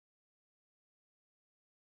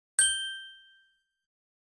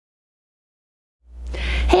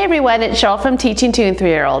Hey everyone, it's Cheryl from Teaching 2 and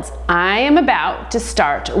 3-year-olds. I am about to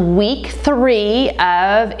start week 3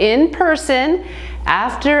 of in-person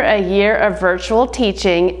after a year of virtual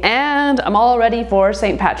teaching, and I'm all ready for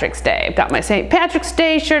St. Patrick's Day. I've got my St. Patrick's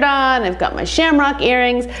Day shirt on, I've got my shamrock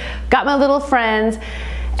earrings, got my little friends,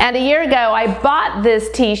 and a year ago I bought this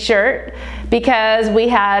t-shirt because we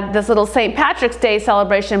had this little St. Patrick's Day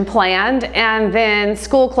celebration planned, and then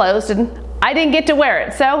school closed and I didn't get to wear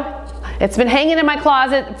it. So it's been hanging in my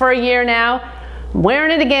closet for a year now. I'm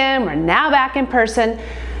wearing it again. We're now back in person.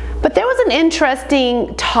 But there was an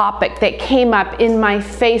interesting topic that came up in my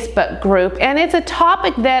Facebook group, and it's a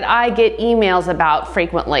topic that I get emails about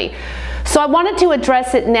frequently. So I wanted to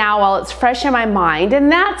address it now while it's fresh in my mind,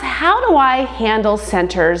 and that's how do I handle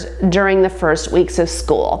centers during the first weeks of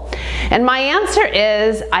school? And my answer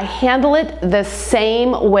is I handle it the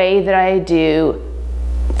same way that I do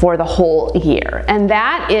for the whole year, and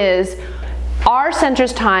that is our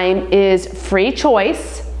center's time is free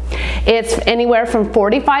choice. It's anywhere from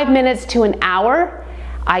 45 minutes to an hour.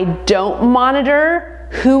 I don't monitor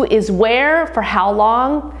who is where for how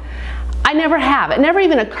long. I never have. It never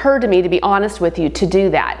even occurred to me, to be honest with you, to do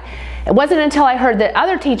that. It wasn't until I heard that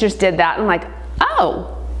other teachers did that, I'm like,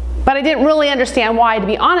 oh, but I didn't really understand why, to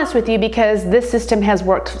be honest with you, because this system has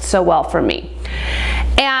worked so well for me.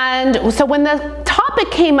 And so when the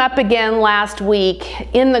topic came up again last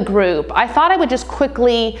week in the group, I thought I would just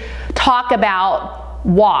quickly talk about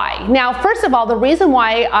why. Now, first of all, the reason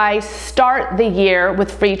why I start the year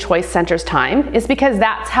with free choice centers time is because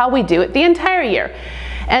that's how we do it the entire year.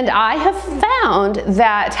 And I have found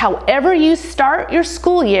that however you start your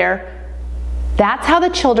school year, that's how the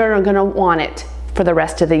children are going to want it for the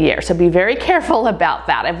rest of the year. So be very careful about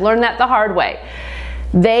that. I've learned that the hard way.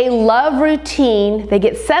 They love routine. They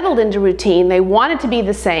get settled into routine. They want it to be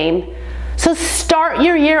the same. So start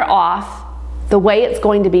your year off the way it's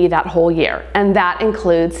going to be that whole year, and that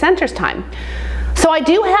includes centers time. So I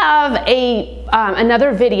do have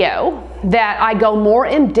another video that I go more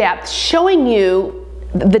in depth showing you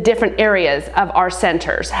the different areas of our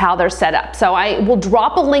centers, how they're set up. So I will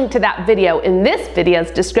drop a link to that video in this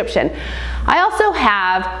video's description. I also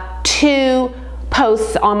have 2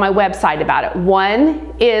 posts on my website about it.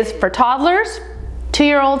 One is for toddlers,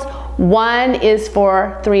 2-year-olds, one is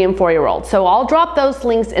for 3 and 4-year-olds. So I'll drop those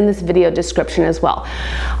links in this video description as well.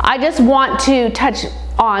 I just want to touch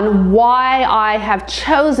on why I have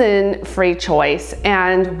chosen free choice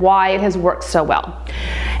and why it has worked so well.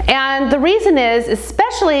 And the reason is,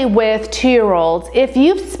 especially with 2-year-olds, if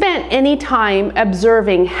you've spent any time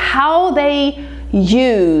observing how they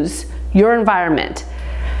use your environment,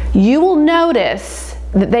 you will notice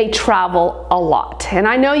that they travel a lot. And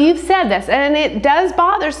I know you've said this, and it does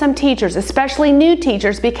bother some teachers, especially new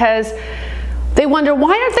teachers, because they wonder,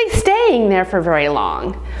 why aren't they staying there for very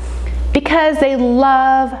long? Because they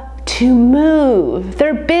love to move.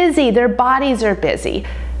 They're busy, their bodies are busy.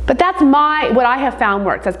 But that's what I have found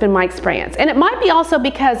works. That's been my experience. And it might be also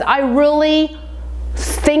because I really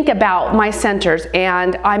think about my centers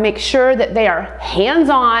and I make sure that they are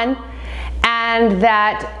hands-on and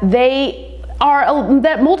that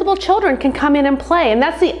that multiple children can come in and play. And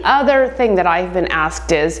that's the other thing that I've been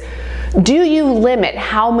asked is, do you limit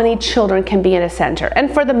how many children can be in a center?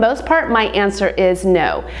 And for the most part, my answer is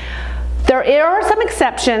no. There are some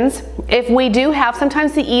exceptions. If we do have,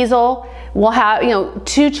 sometimes the easel will have,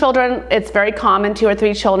 2 children, it's very common, 2 or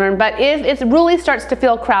 3 children, but if it really starts to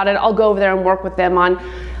feel crowded, I'll go over there and work with them on,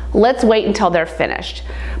 let's wait until they're finished.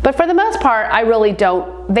 But for the most part, I really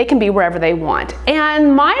don't, they can be wherever they want.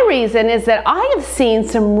 And my reason is that I have seen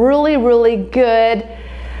some really, really good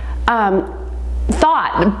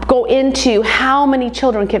thought go into how many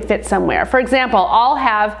children can fit somewhere. For example, I'll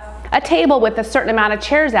have a table with a certain amount of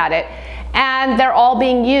chairs at it, and they're all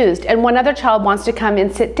being used, and one other child wants to come and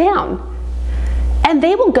sit down. And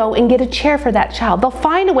they will go and get a chair for that child. They'll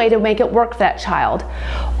find a way to make it work for that child.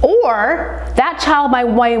 Or that child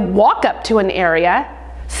might walk up to an area,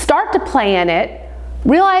 start to play in it,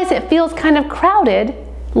 realize it feels kind of crowded,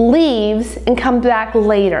 leaves, and comes back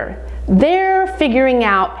later. They're figuring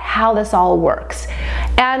out how this all works.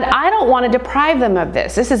 And I don't want to deprive them of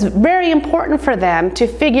this. This is very important for them to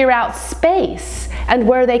figure out space and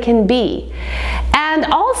where they can be. And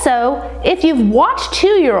also, if you've watched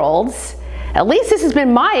 2-year-olds, at least this has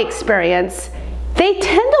been my experience, They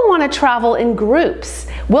tend to want to travel in groups.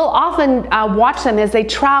 We'll often watch them as they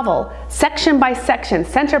travel, section by section,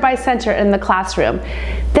 center by center in the classroom.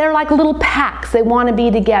 They're like little packs. They want to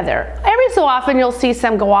be together. Every so often you'll see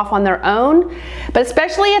some go off on their own, but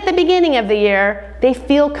especially at the beginning of the year, they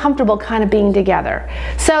feel comfortable kind of being together.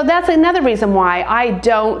 So that's another reason why I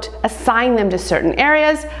don't assign them to certain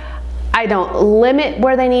areas. I don't limit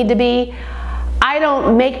where they need to be. I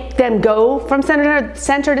don't make them go from center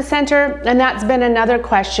to center, and that's been another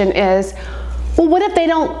question is, well, what if they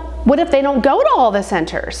don't go to all the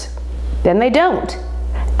centers? Then they don't.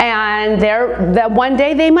 And that one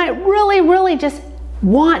day they might really just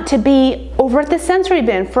want to be over at the sensory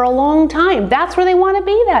bin for a long time. That's where they want to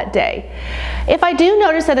be that day. If I do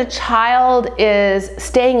notice that a child is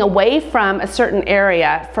staying away from a certain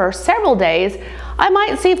area for several days, I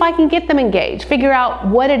might see if I can get them engaged, figure out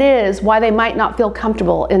what it is, why they might not feel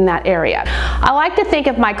comfortable in that area. I like to think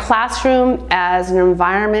of my classroom as an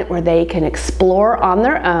environment where they can explore on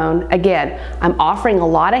their own. Again, I'm offering a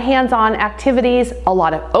lot of hands-on activities, a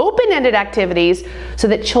lot of open-ended activities, so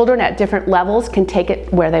that children at different levels can take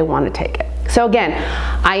it where they want to take it. So again,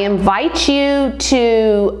 I invite you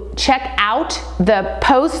to check out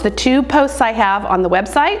the 2 posts I have on the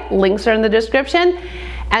website. Links are in the description.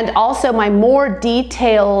 And also my more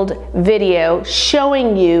detailed video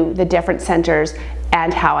showing you the different centers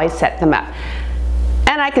and how I set them up.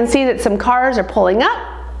 And I can see that some cars are pulling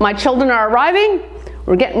up. My children are arriving.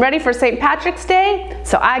 We're getting ready for St. Patrick's Day,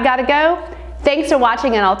 so I gotta go. Thanks for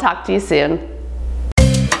watching, and I'll talk to you soon.